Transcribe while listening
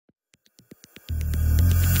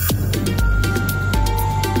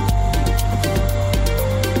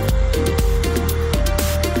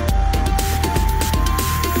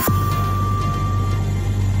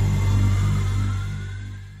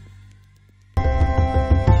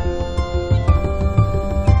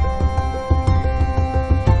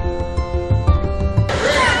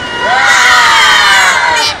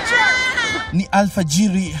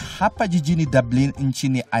Alfajiri hapa jijini Dublin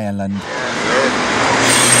nchini Ireland.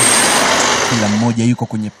 Kila mmoja yuko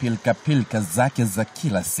kwenye pilka zake za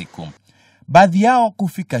kila siku. Baadhi yao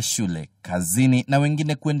kufika shule, kazini na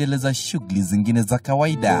wengine kuendeleza shughuli zingine za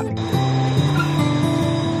kawaida.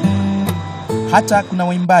 Hata kuna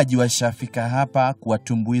waimbaji washafika hapa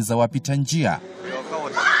kuwatumbuiza wapita njia.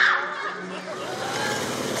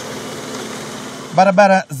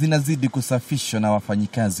 Barabara zinazidi kusafishwa na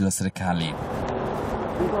wafanyikazi wa serikali.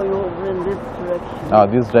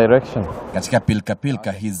 This direction. Katika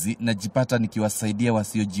pilka hizi najipata nikiwasaidia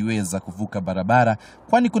wasiojiweza kuvuka barabara,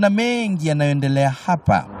 kwani kuna mengi yanayoendelea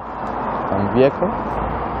hapa.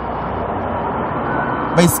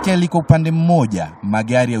 Baiskeli kwa upande mmoja,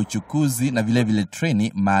 magari ya uchukuzi na vile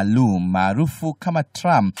treni maalum maarufu kama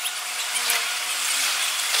tram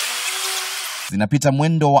zinapita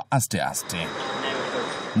mwendo wa aste.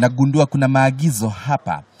 Nagundua kuna maagizo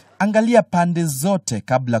hapa. Angalia pande zote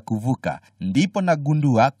kabla kuvuka. Ndipo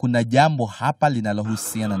nagundua kuna jambo hapa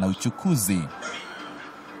linalohusiana na uchukuzi.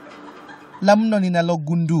 La mno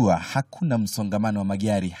ninalogundua, hakuna msongamano wa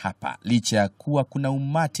magari hapa, licha ya kuwa kuna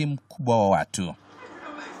umati mkubwa wa watu.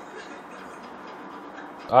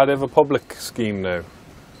 They have a public scheme now.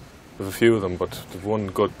 There's a few of them, but there's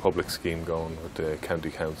one good public scheme going with the county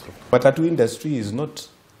council. But tattoo industry is not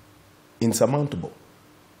insurmountable.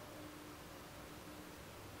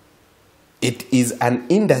 It is an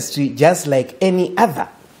industry just like any other.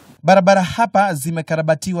 Barabara hapa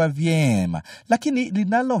zimekarabatiwa vyema, lakini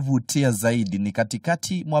linalovutia zaidi ni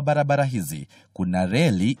katikati mwa barabara hizi kuna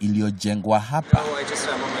reli iliyojengwa hapa.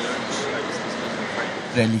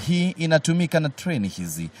 Reli hii inatumika na treni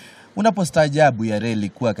hizi. Unapostaajabu ya reli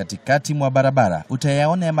kuwa katikati mwa barabara,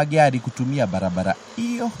 utayaona ya magari kutumia barabara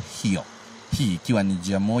hiyo. Hii ikiwa ni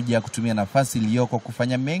njia moja ya kutumia nafasi iliyoko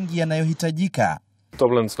kufanya mengi yanayohitajika.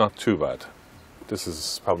 Dublin's not too bad. This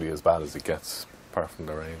is probably as bad as it gets, apart from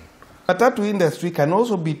the rain. The tattoo industry can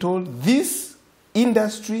also be told this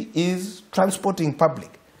industry is transporting public.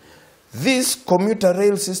 This commuter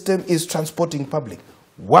rail system is transporting public.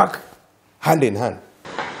 Work hand in hand.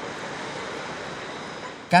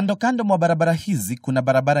 Kando mwa barabara hizi kuna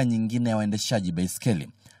barabara nyingine ya waendeshaji baiskeli.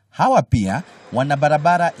 Hawa pia wana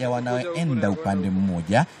barabara ya wanaoenda upande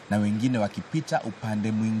mmoja na wengine wakipita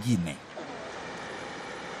upande mwingine.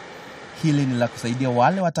 Hili ni la kusaidia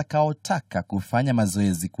wale watakaotaka kufanya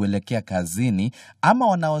mazoezi kuelekea kazini ama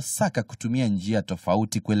wanaosaka kutumia njia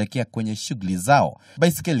tofauti kuelekea kwenye shughuli zao.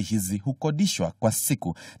 Baiskeli hizi hukodishwa kwa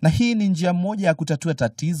siku na hii ni njia moja ya kutatua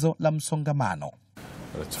tatizo la msongamano.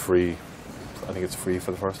 It's free. I think it's free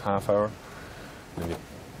for the first half hour. And you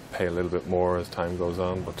pay a little bit more as time goes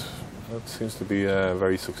on, but it seems to be a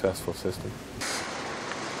very successful system.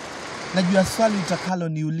 Najua swali utakalo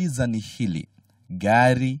niuliza ni hili.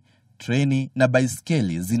 Gari, treni na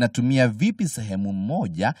baiskeli zinatumia vipi sehemu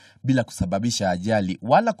moja bila kusababisha ajali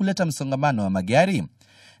wala kuleta msongamano wa magari?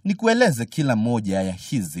 Nikueleze kila moja ya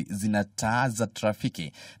hizi zina taa za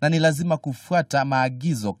trafiki na ni lazima kufuata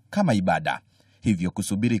maagizo kama ibada. Hivyo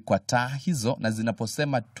kusubiri kwa taa hizo, na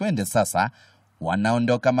zinaposema twende sasa,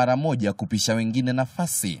 wanaondoka mara moja kupisha wengine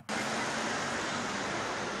nafasi.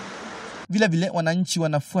 Vile wananchi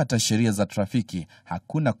wanafuata sheria za trafiki.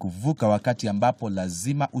 Hakuna kuvuka wakati ambapo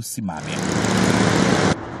lazima usimame.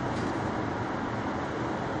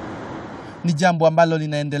 Ni jambo ambalo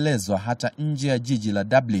linaendelezwa hata nje ya jiji la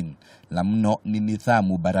Dublin. La mno ni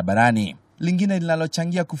nidhamu barabarani. Lingine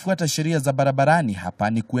linalochangia kufuata sheria za barabarani hapa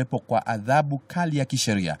ni kuwepo kwa adhabu kali ya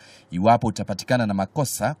kisheria. Iwapo utapatikana na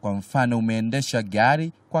makosa, kwa mfano umeendesha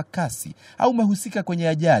gari kwa kasi au umehusika kwenye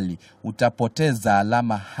ajali, utapoteza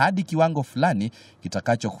alama hadi kiwango fulani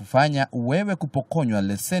kitakachokufanya wewe kupokonywa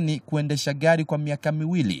leseni kuendesha gari kwa miaka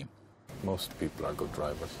 2. Most people are good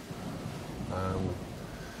drivers.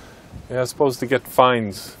 I suppose to get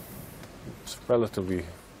fines, it's relatively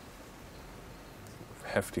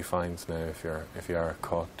hefty fines now if you are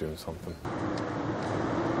caught doing something.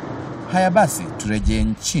 Haya basi, turejee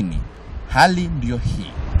nchini. Hali ndio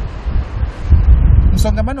hii.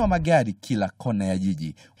 Msongamano wa magari kila kona ya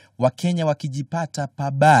jiji. Wakenya wakijipata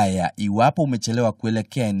pabaya iwapo umechelewa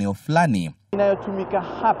kuelekea eneo fulani. Inayotumika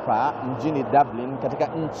hapa mjini Dublin katika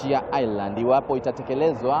nchi ya Ireland, iwapo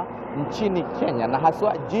itatekelezwa nchini Kenya na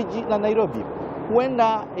haswa jiji la Nairobi,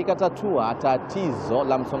 huenda ikatatua tatizo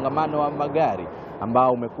la msongamano wa magari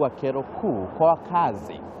ambao umekuwa kero kuu kwa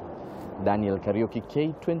wakazi. Daniel Kariuki,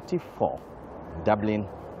 K24, Dublin,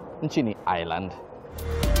 nchini Ireland.